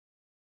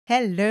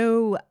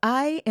Hello,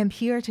 I am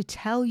here to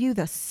tell you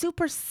the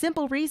super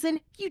simple reason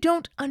you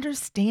don't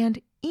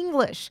understand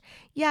English.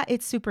 Yeah,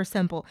 it's super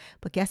simple,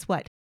 but guess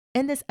what?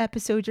 In this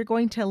episode, you're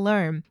going to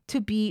learn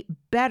to be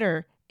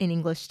better in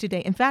English today.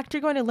 In fact, you're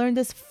going to learn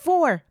this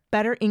for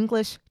better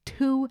English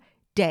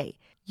today.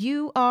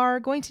 You are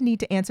going to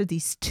need to answer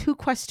these two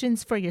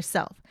questions for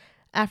yourself.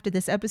 After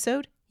this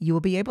episode, you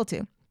will be able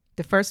to.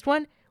 The first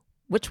one,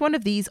 which one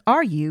of these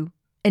are you?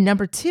 And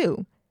number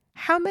two,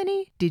 how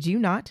many did you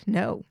not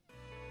know?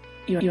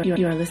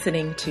 You're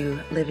listening to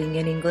Living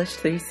in English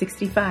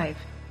 365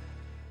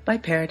 by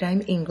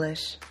Paradigm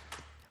English.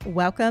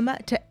 Welcome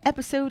to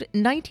episode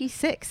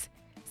 96,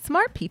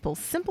 Smart People's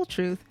Simple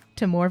Truth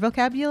to More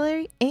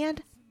Vocabulary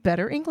and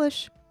Better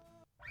English.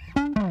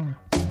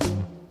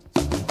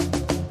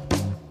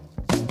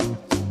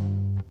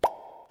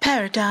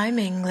 Paradigm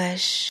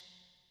English.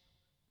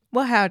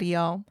 Well, howdy,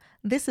 y'all.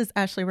 This is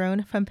Ashley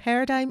Roan from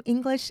Paradigm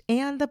English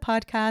and the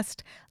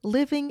podcast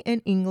Living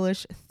in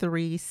English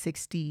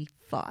 365.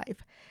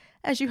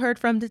 As you heard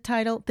from the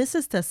title, this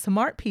is the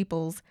Smart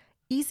People's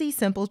Easy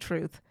Simple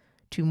Truth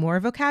to More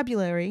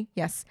Vocabulary.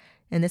 Yes,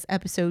 in this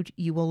episode,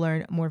 you will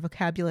learn more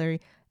vocabulary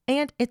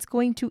and it's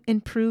going to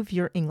improve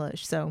your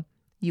English. So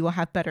you will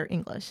have better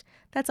English.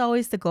 That's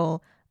always the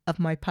goal of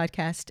my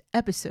podcast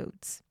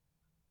episodes.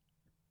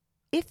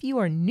 If you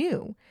are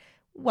new,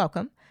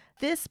 welcome.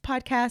 This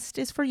podcast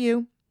is for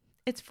you.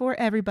 It's for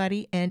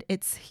everybody, and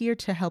it's here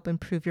to help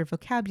improve your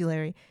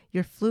vocabulary,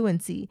 your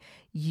fluency,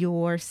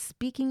 your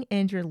speaking,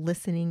 and your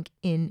listening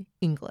in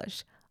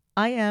English.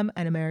 I am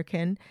an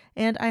American,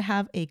 and I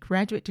have a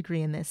graduate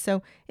degree in this.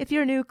 So if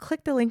you're new,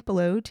 click the link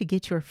below to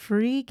get your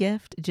free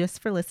gift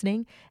just for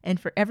listening. And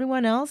for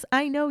everyone else,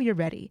 I know you're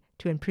ready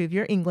to improve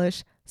your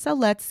English. So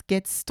let's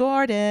get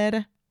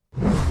started.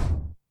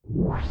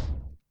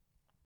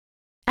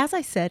 As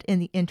I said in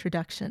the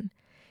introduction,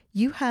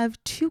 you have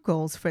two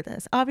goals for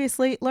this.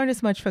 Obviously, learn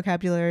as much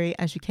vocabulary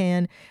as you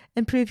can,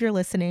 improve your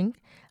listening.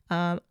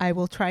 I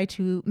will try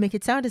to make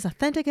it sound as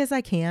authentic as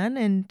I can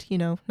and,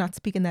 not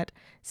speak in that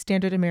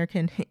standard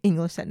American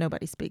English that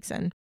nobody speaks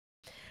in.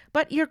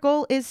 But your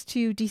goal is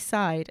to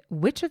decide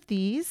which of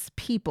these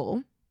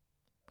people,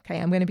 okay,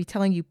 I'm going to be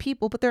telling you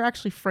people, but they're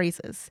actually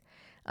phrases.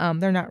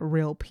 They're not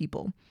real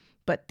people,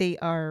 but they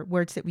are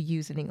words that we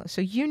use in English.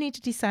 So you need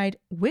to decide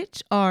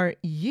which are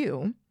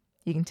you.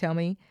 You can tell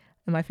me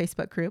in my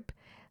Facebook group.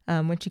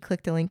 Once you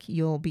click the link,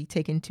 you'll be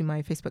taken to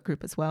my Facebook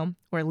group as well,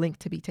 or a link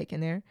to be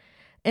taken there.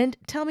 And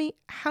tell me,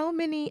 how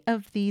many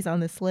of these on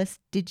this list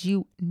did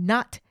you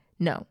not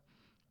know?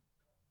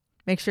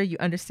 Make sure you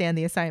understand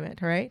the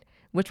assignment, all right?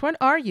 Which one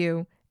are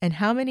you, and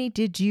how many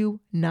did you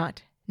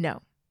not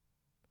know?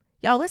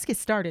 Y'all, let's get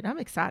started. I'm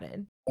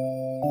excited.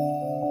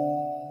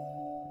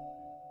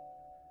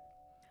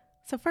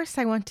 So first,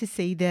 I want to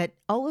say that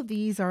all of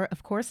these are,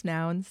 of course,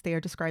 nouns. They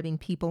are describing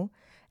people.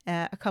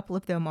 A couple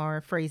of them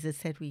are phrases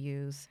that we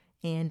use,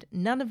 and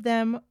none of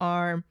them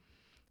are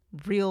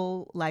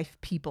real life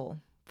people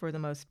for the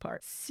most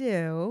part.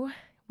 So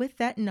with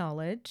that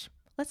knowledge,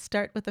 let's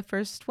start with the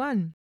first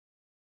one.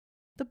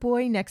 The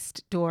boy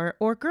next door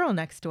or girl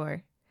next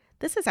door.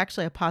 This is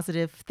actually a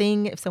positive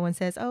thing if someone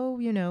says,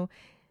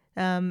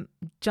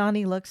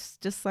 Johnny looks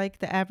just like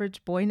the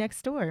average boy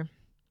next door.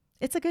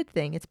 It's a good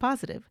thing. It's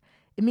positive.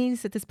 It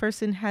means that this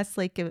person has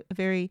like a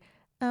very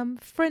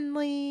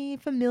friendly,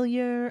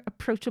 familiar,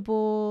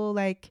 approachable,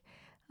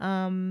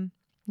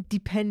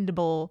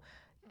 dependable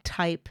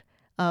type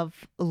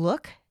of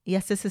look.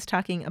 Yes, this is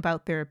talking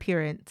about their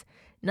appearance,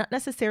 not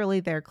necessarily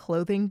their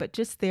clothing, but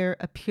just their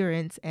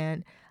appearance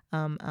and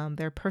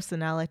their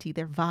personality,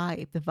 their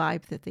vibe, the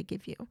vibe that they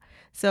give you.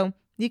 So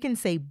you can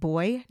say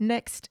boy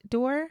next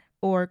door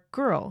or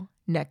girl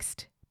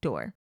next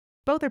door.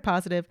 Both are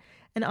positive,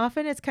 and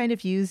often it's kind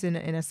of used in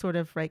a sort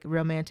of like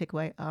romantic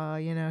way. Oh,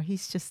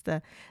 he's just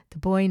the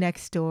boy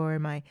next door,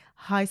 my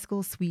high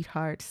school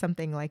sweetheart,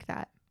 something like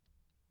that.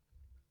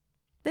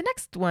 The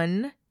next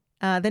one,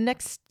 the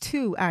next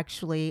two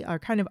actually are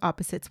kind of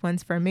opposites.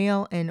 One's for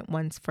male and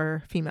one's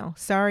for female.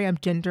 Sorry, I'm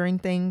gendering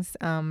things.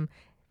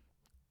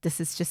 This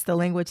is just the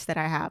language that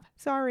I have.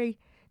 Sorry,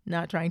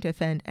 not trying to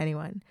offend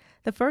anyone.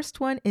 The first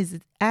one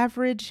is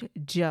average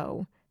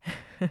Joe.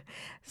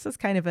 This is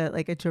kind of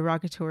a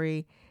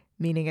derogatory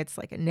meaning. It's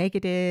like a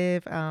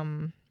negative.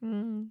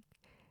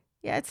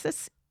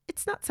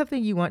 It's not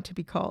something you want to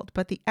be called,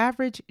 but the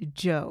average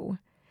Joe.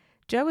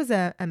 Joe is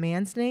a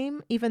man's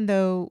name, even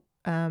though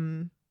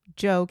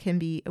Joe can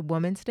be a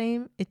woman's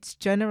name. It's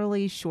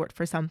generally short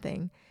for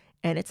something,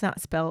 and it's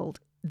not spelled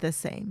the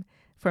same.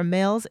 For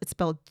males, it's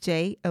spelled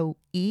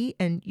J-O-E,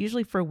 and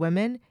usually for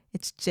women,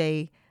 it's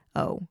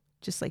J-O,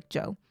 just like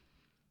Joe.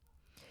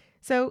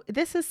 So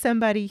this is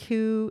somebody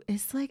who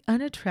is like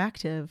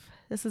unattractive.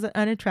 This is an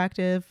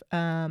unattractive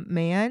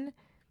man.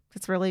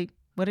 That's really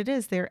what it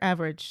is. They're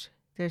average.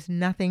 There's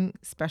nothing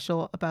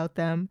special about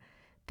them.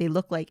 They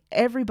look like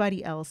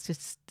everybody else,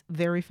 just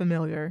very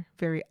familiar,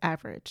 very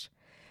average.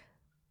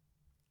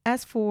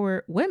 As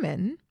for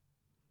women,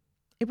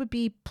 it would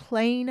be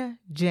plain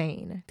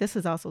Jane. This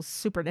is also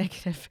super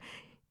negative.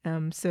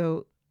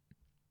 So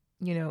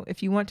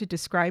if you want to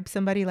describe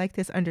somebody like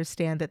this,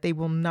 understand that they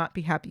will not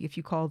be happy if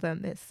you call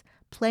them this.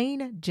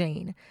 Plain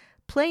Jane.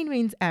 Plain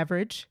means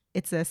average.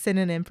 It's a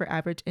synonym for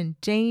average, and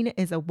Jane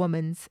is a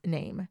woman's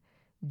name.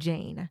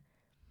 Jane.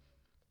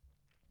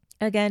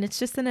 Again, it's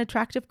just an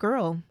attractive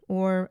girl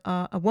or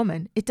a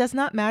woman. It does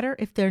not matter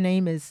if their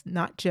name is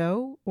not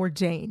Joe or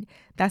Jane.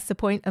 That's the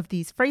point of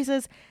these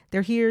phrases.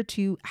 They're here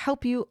to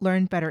help you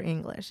learn better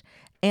English.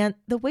 And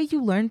the way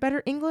you learn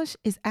better English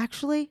is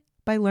actually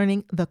by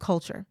learning the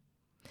culture.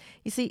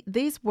 You see,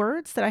 these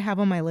words that I have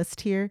on my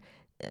list here,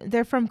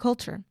 they're from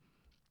culture.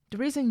 The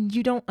reason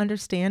you don't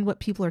understand what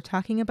people are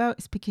talking about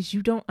is because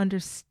you don't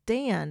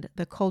understand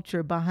the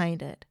culture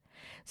behind it.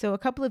 So a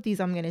couple of these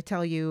I'm going to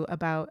tell you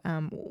about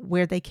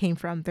where they came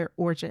from, their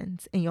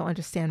origins, and you'll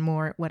understand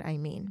more what I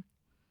mean.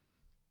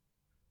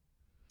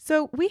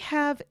 So we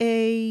have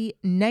a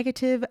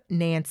negative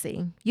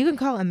Nancy. You can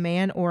call a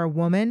man or a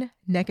woman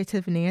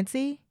negative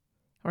Nancy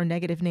or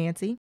negative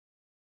Nancy.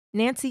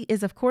 Nancy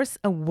is, of course,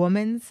 a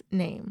woman's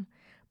name,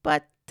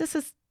 but this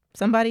is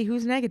somebody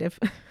who's negative.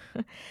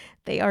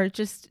 They are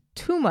just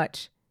too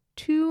much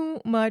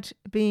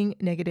being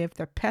negative.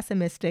 They're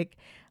pessimistic.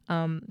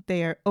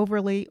 They are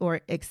overly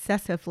or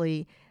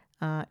excessively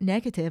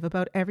negative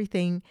about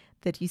everything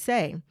that you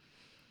say.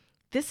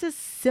 This is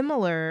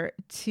similar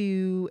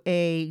to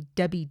a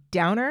Debbie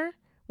Downer,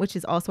 which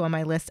is also on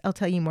my list. I'll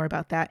tell you more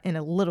about that in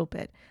a little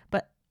bit.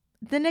 But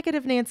the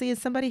negative Nancy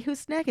is somebody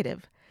who's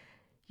negative.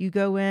 You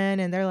go in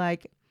and they're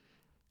like,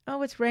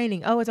 oh, it's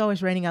raining. Oh, it's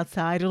always raining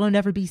outside. It'll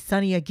never be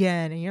sunny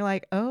again. And you're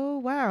like, oh,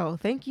 wow.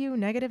 Thank you,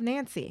 negative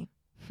Nancy,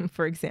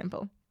 for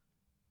example.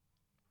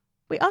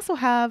 We also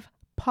have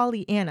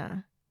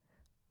Pollyanna.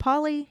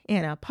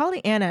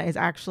 Pollyanna is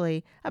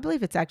actually, I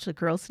believe it's actually a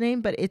girl's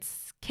name, but it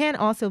can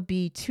also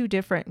be two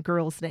different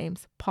girls'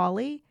 names,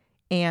 Polly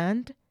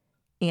and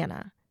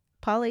Anna.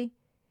 Polly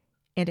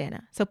and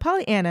Anna. So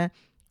Pollyanna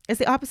is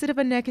the opposite of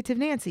a negative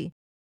Nancy.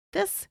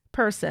 This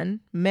person,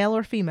 male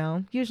or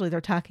female, usually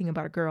they're talking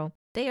about a girl,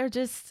 they are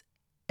just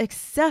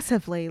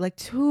excessively,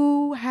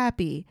 too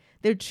happy.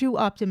 They're too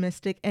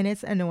optimistic, and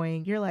it's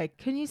annoying. You're like,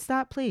 can you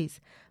stop, please?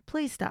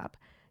 Please stop.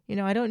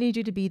 I don't need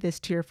you to be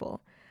this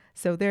cheerful.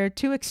 So there are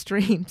two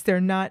extremes.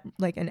 They're not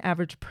like an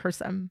average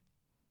person.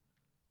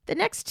 The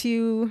next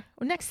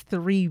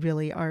three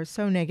really are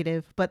so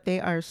negative, but they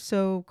are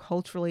so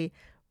culturally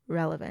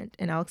relevant.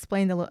 And I'll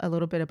explain a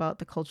little bit about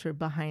the culture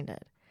behind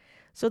it.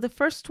 So the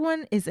first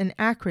one is an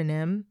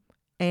acronym,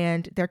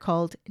 and they're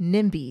called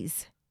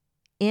NIMBYs.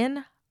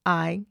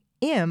 NIMBY.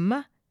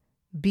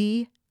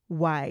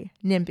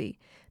 NIMBY.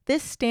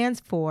 This stands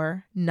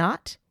for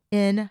not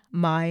in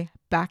my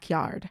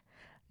backyard.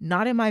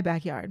 Not in my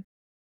backyard.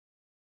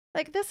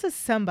 This is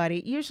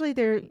somebody, usually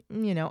they're,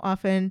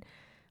 often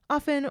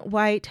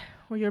white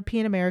or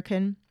European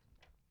American,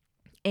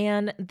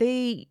 and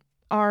they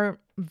are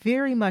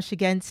very much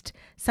against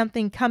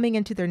something coming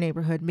into their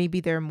neighborhood. Maybe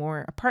there are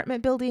more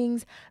apartment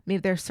buildings, maybe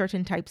there are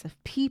certain types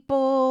of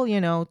people,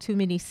 too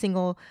many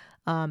single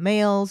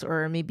males,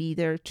 or maybe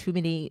there are too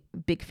many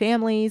big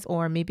families,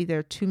 or maybe there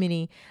are too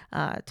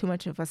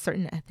much of a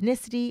certain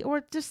ethnicity,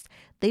 or just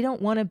they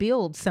don't want to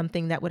build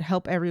something that would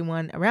help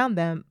everyone around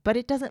them, but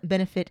it doesn't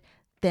benefit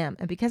them.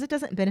 And because it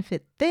doesn't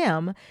benefit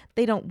them,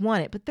 they don't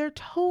want it, but they're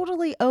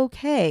totally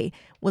okay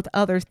with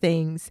other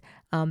things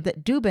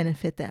that do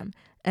benefit them.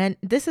 And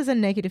this is a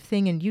negative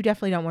thing, and you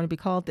definitely don't want to be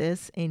called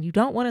this, and you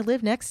don't want to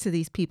live next to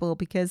these people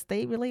because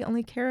they really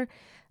only care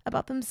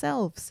about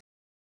themselves.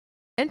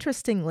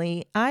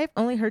 Interestingly, I've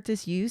only heard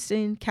this used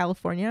in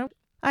California.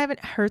 I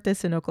haven't heard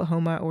this in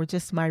Oklahoma or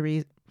just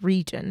my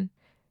region.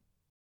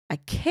 A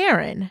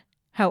Karen,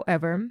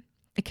 however,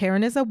 a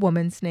Karen is a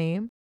woman's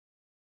name.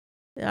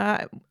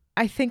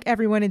 I think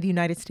everyone in the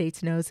United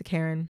States knows a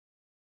Karen.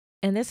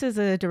 And this is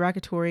a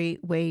derogatory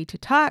way to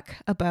talk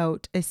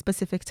about a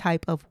specific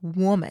type of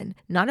woman,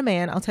 not a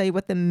man. I'll tell you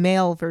what the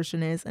male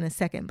version is in a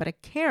second. But a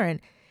Karen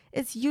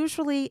is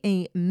usually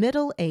a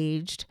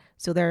middle-aged,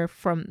 so they're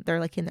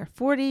like in their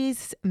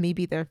 40s,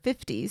 maybe their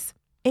 50s.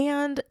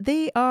 And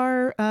they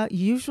are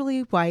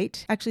usually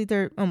white. Actually,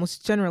 they're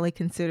almost generally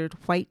considered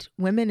white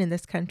women in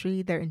this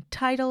country. They're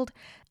entitled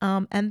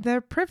and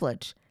they're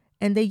privileged.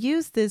 And they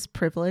use this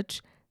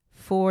privilege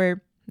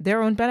for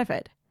their own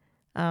benefit.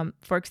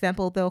 For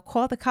example, they'll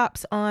call the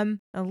cops on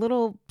a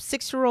little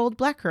 6-year-old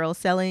black girl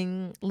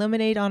selling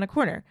lemonade on a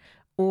corner,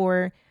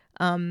 or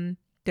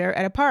they're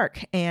at a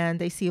park and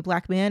they see a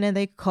black man and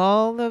they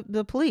call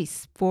the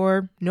police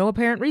for no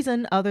apparent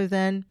reason other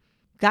than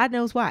God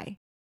knows why.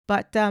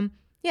 But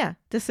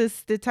this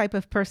is the type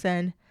of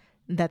person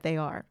that they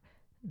are.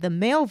 The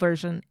male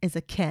version is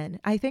a Ken.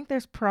 I think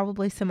there's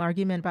probably some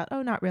argument about,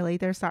 oh, not really.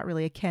 There's not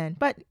really a Ken.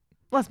 But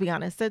let's be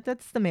honest,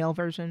 that's the male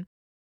version.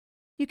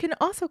 You can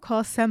also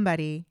call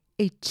somebody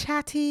a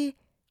chatty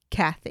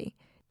Cathy.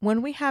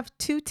 When we have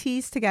two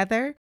T's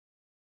together,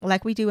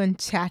 like we do in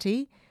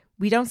chatty,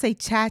 we don't say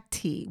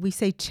chatty, we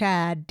say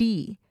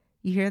chaddy.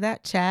 You hear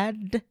that?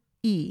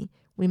 Chad-E.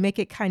 We make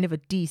it kind of a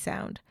D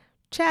sound.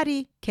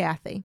 Chatty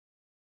Cathy.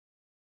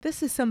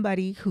 This is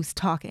somebody who's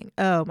talking.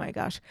 Oh my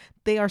gosh.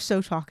 They are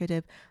so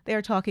talkative. They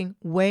are talking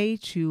way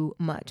too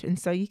much. And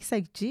so you can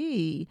say,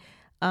 gee,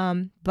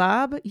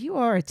 Bob, you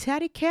are a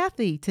chatty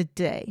Cathy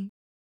today.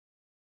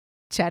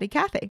 Chatty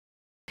Cathy.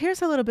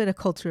 Here's a little bit of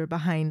culture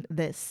behind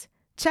this.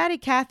 Chatty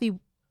Cathy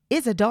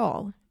is a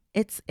doll.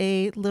 It's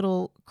a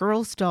little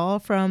girl's doll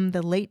from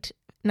the late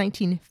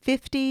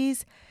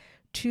 1950s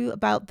to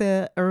about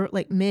the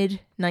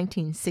mid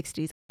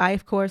 1960s. I,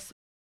 of course,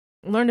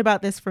 learned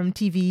about this from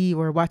TV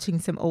or watching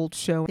some old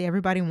show.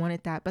 Everybody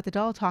wanted that, but the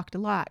doll talked a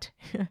lot.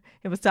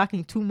 It was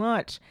talking too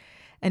much.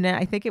 And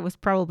I think it was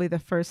probably the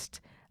first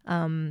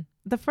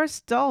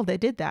doll that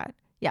did that.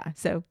 Yeah,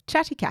 so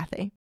Chatty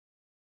Cathy.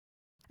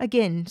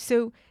 Again,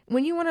 so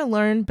when you want to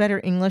learn better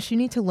English, you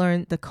need to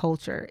learn the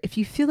culture. If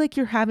you feel like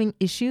you're having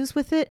issues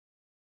with it,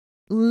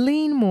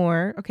 lean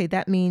more. Okay,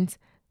 that means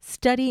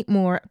study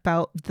more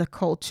about the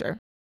culture.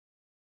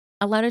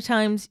 A lot of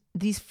times,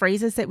 these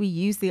phrases that we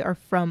use, they are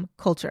from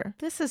culture.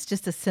 This is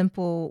just a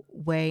simple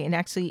way, and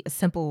actually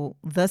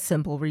the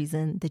simple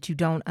reason that you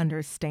don't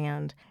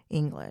understand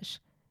English.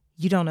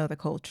 You don't know the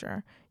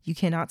culture. You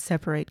cannot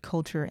separate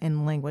culture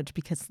and language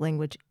because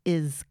language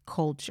is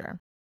culture.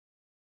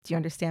 Do you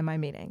understand my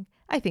meaning?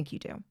 I think you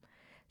do.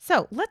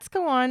 So let's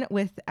go on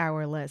with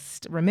our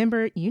list.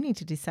 Remember, you need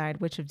to decide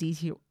which of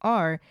these you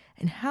are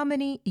and how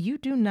many you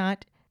do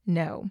not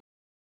know.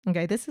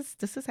 Okay, this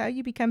is how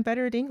you become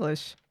better at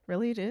English.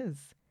 Really, it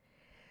is.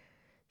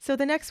 So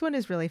the next one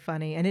is really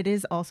funny, and it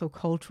is also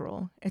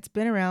cultural. It's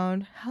been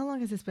around. How long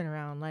has this been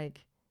around? I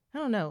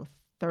don't know,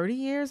 30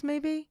 years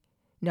maybe?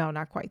 No,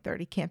 not quite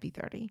 30. Can't be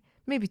 30.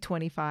 Maybe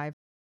 25.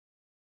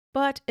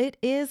 But it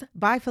is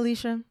bye,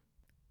 Felicia.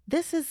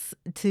 This is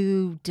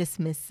to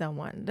dismiss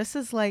someone. This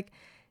is like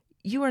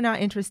you are not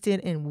interested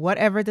in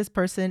whatever this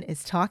person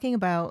is talking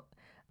about.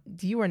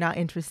 You are not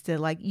interested.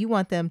 Like you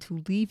want them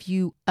to leave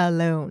you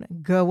alone.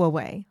 Go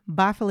away.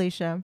 Bye,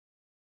 Felicia.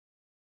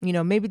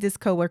 Maybe this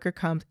coworker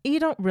comes. You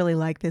don't really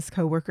like this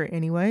coworker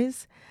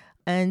anyways.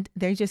 And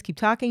they just keep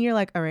talking. You're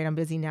like, all right, I'm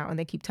busy now. And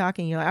they keep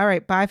talking. You're like, all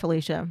right, bye,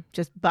 Felicia.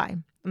 Just bye.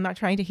 I'm not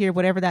trying to hear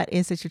whatever that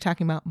is that you're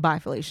talking about. Bye,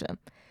 Felicia.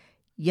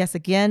 Yes,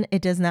 again,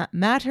 it does not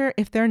matter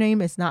if their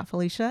name is not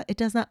Felicia. It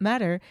does not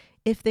matter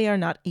if they are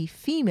not a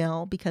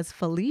female because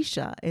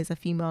Felicia is a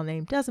female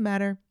name. Doesn't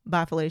matter.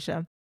 Bye,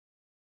 Felicia.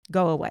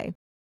 Go away.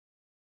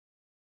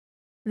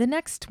 The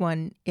next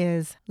one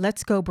is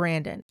Let's Go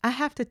Brandon. I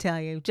have to tell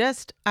you,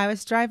 I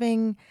was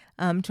driving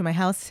to my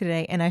house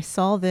today and I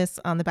saw this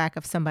on the back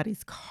of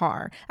somebody's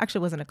car. Actually,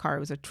 it wasn't a car,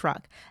 it was a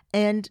truck.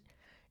 And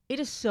it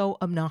is so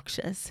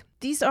obnoxious.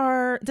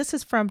 This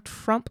is from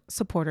Trump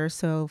supporters.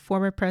 So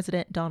former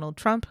President Donald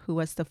Trump, who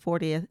was the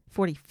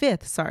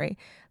 45th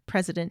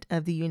president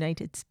of the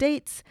United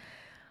States.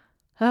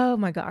 Oh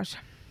my gosh.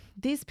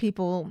 These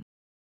people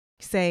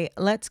say,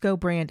 let's go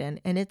Brandon,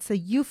 and it's a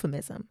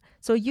euphemism.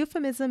 So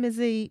euphemism is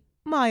a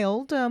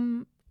mild,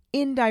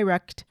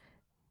 indirect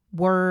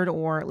word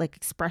or like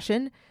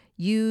expression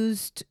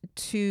used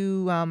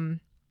to,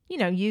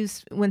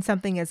 use when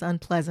something is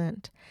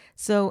unpleasant.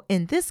 So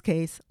in this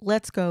case,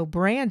 let's go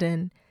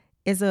Brandon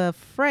is a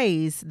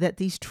phrase that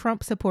these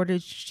Trump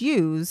supporters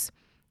use.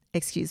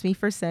 Excuse me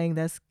for saying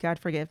this, God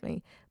forgive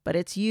me, but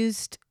it's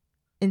used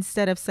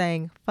instead of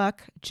saying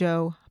fuck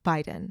Joe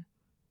Biden.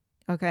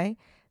 Okay?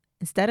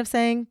 Instead of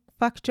saying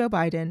fuck Joe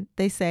Biden,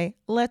 they say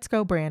let's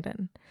go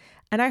Brandon.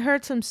 And I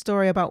heard some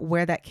story about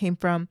where that came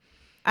from.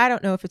 I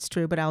don't know if it's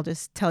true, but I'll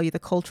just tell you the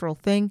cultural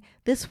thing.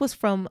 This was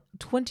from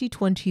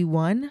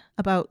 2021,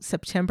 about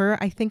September,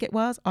 I think it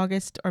was,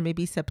 August or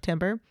maybe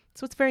September.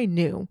 So it's very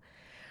new.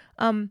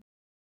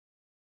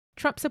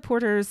 Trump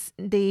supporters,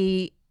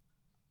 they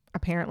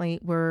apparently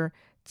were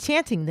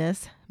chanting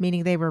this,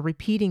 meaning they were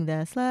repeating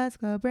this, let's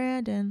go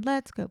Brandon,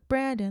 let's go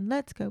Brandon,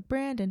 let's go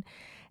Brandon.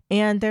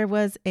 And there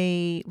was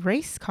a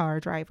race car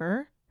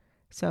driver,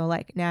 so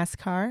like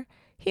NASCAR.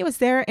 He was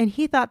there and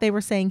he thought they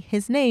were saying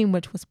his name,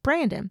 which was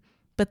Brandon,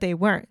 but they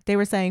weren't. They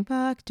were saying,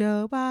 fuck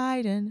Joe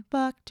Biden,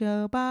 fuck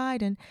Joe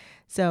Biden.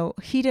 So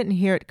he didn't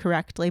hear it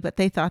correctly, but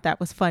they thought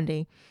that was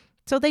funny.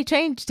 So they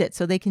changed it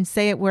so they can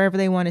say it wherever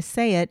they want to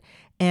say it.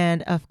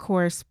 And of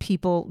course,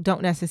 people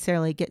don't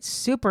necessarily get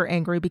super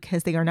angry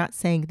because they are not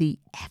saying the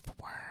F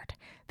word.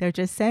 They're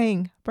just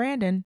saying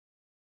Brandon.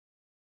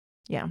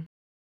 Yeah,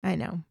 I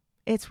know.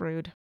 It's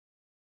rude.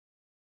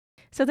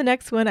 So the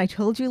next one I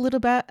told you a little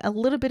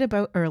bit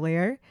about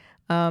earlier.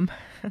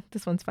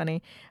 This one's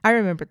funny. I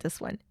remembered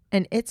this one.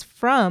 And it's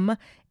from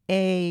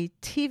a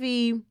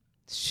TV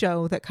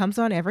show that comes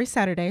on every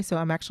Saturday. So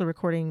I'm actually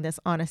recording this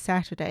on a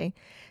Saturday.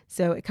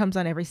 So it comes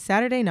on every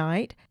Saturday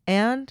night.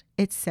 And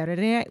it's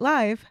Saturday Night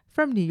Live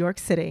from New York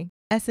City,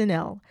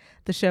 SNL.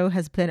 The show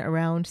has been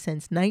around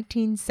since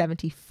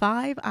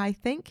 1975, I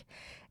think.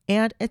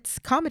 And it's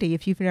comedy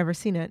if you've never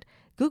seen it.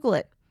 Google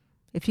it.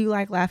 If you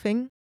like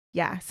laughing,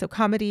 yeah, so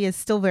comedy is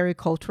still very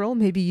cultural.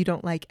 Maybe you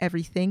don't like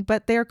everything,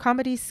 but they're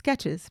comedy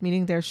sketches,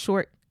 meaning they're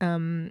short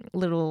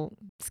little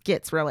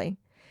skits, really.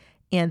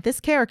 And this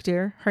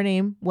character, her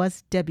name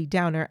was Debbie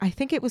Downer. I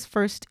think it was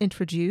first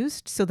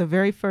introduced. So the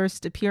very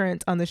first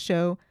appearance on the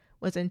show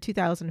was in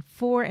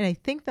 2004, and I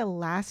think the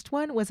last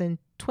one was in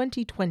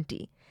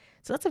 2020.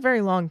 So that's a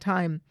very long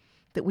time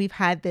that we've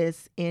had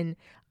this in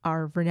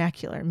our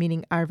vernacular,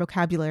 meaning our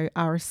vocabulary,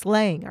 our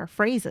slang, our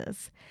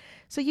phrases.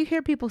 So you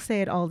hear people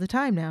say it all the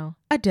time now,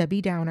 a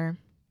Debbie Downer.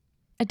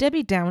 A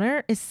Debbie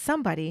Downer is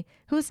somebody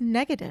who is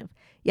negative.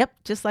 Yep,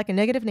 just like a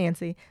negative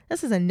Nancy.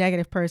 This is a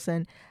negative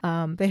person.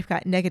 They've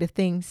got negative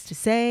things to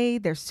say.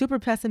 They're super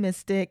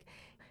pessimistic.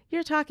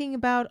 You're talking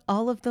about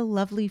all of the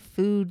lovely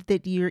food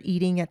that you're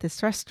eating at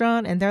this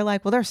restaurant, and they're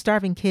like, well, they're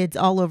starving kids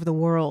all over the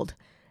world.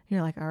 And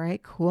you're like, all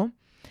right, cool.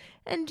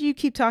 And you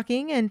keep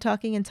talking and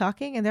talking and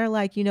talking, and they're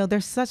like,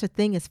 there's such a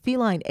thing as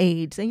feline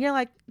AIDS. And you're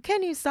like,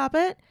 can you stop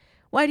it?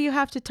 Why do you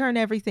have to turn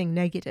everything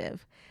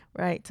negative?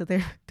 Right? So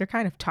they're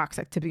kind of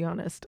toxic, to be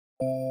honest.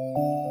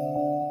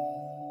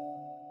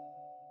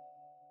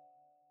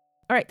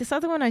 All right, this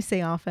other one I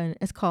say often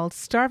is called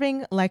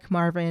starving like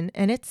Marvin,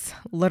 and it's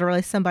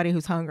literally somebody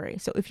who's hungry.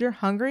 So if you're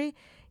hungry,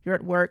 you're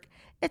at work,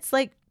 it's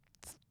like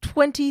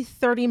 20,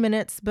 30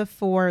 minutes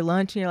before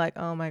lunch, and you're like,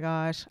 oh my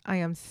gosh, I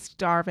am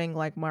starving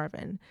like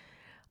Marvin.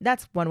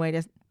 That's one way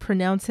to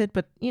pronounce it,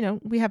 but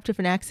we have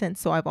different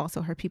accents, so I've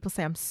also heard people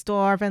say I'm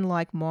starving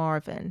like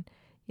Marvin.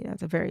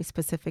 It's a very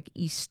specific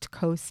East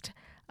Coast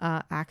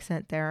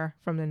accent there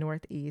from the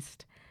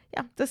Northeast.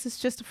 Yeah, this is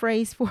just a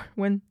phrase for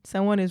when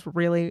someone is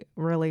really,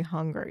 really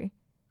hungry.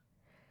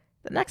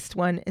 The next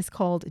one is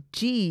called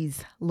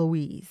Geez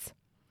Louise.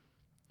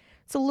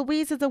 So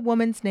Louise is a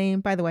woman's name.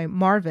 By the way,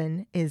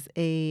 Marvin is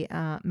a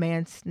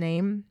man's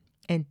name,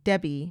 and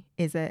Debbie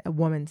is a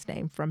woman's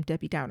name from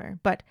Debbie Downer.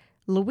 But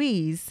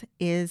Louise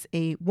is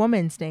a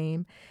woman's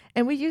name,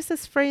 and we use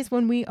this phrase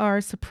when we are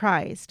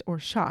surprised or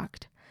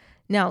shocked.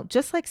 Now,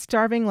 just like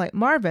starving like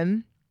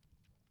Marvin,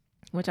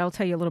 which I'll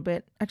tell you a little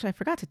bit. Actually, I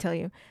forgot to tell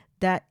you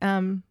that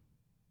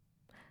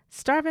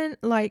starving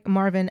like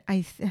Marvin,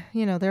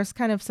 there's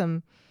kind of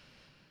some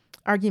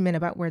argument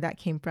about where that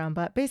came from,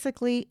 but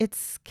basically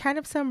it's kind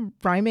of some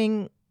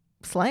rhyming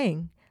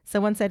slang.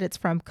 Someone said it's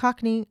from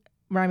Cockney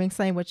rhyming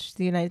slang, which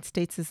the United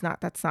States is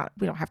not.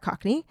 We don't have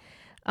Cockney.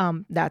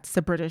 That's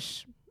the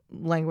British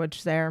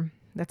language there.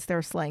 That's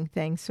their slang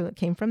thing. So it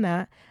came from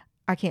that.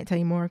 I can't tell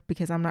you more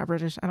because I'm not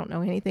British. I don't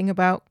know anything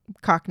about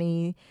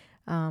Cockney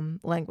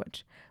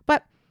language.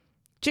 But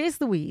Geez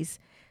Louise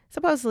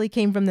supposedly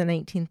came from the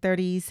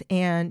 1930s,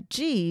 and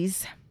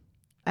geez,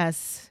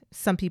 as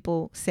some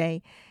people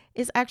say,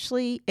 is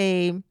actually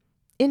a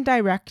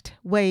indirect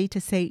way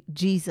to say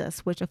Jesus,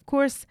 which of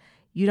course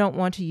you don't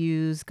want to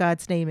use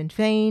God's name in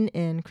vain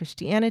in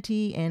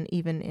Christianity and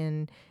even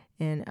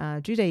in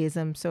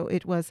Judaism. So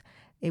it was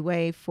a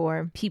way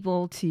for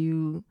people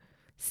to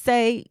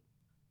say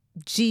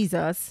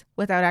Jesus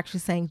without actually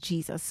saying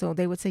Jesus. So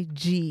they would say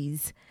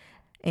geez.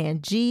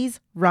 And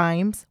geez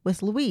rhymes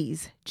with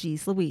Louise,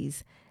 Geez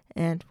Louise.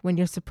 And when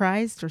you're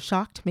surprised or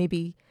shocked,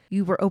 maybe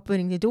you were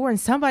opening the door and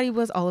somebody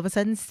was all of a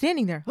sudden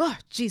standing there. Oh,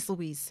 geez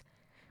Louise.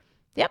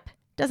 Yep,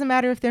 doesn't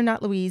matter if they're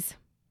not Louise.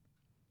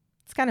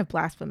 It's kind of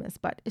blasphemous,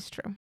 but it's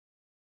true.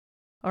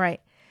 All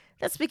right,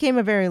 this became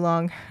a very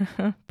long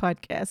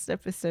podcast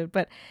episode,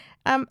 but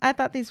I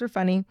thought these were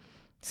funny.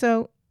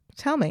 So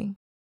tell me,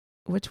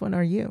 which one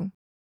are you?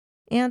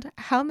 And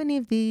how many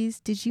of these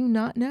did you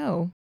not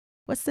know?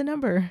 What's the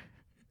number?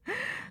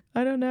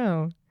 I don't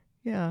know.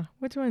 Yeah,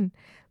 which one?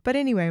 But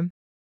anyway,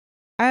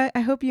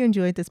 I hope you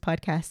enjoyed this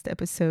podcast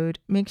episode.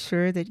 Make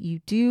sure that you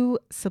do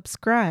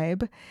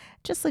subscribe.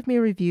 Just leave me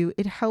a review.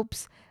 It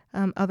helps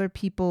other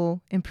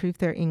people improve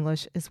their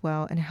English as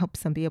well and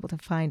helps them be able to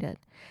find it.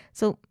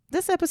 So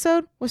this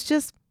episode was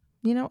just,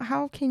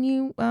 how can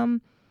you,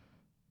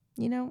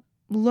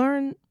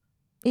 learn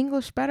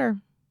English better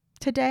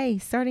today,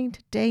 starting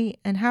today.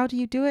 And how do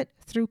you do it?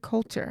 Through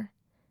culture.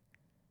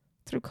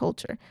 Through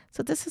culture.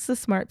 So this is the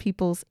Smart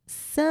People's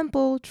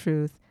simple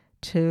truth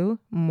to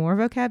more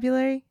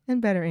vocabulary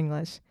and better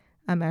English.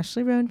 I'm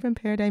Ashley Roan from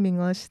Paradigm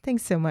English.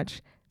 Thanks so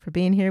much for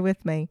being here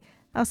with me.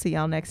 I'll see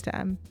y'all next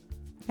time.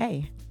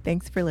 Hey,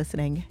 thanks for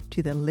listening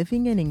to the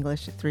Living in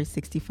English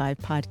 365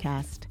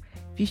 podcast.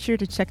 Be sure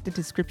to check the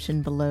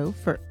description below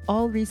for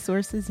all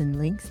resources and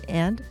links,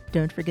 and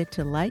don't forget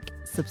to like,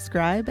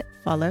 subscribe,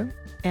 follow,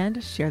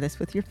 and share this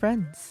with your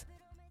friends.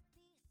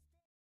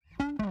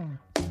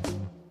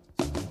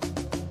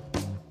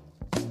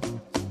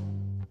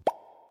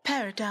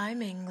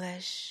 Paradigm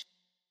English.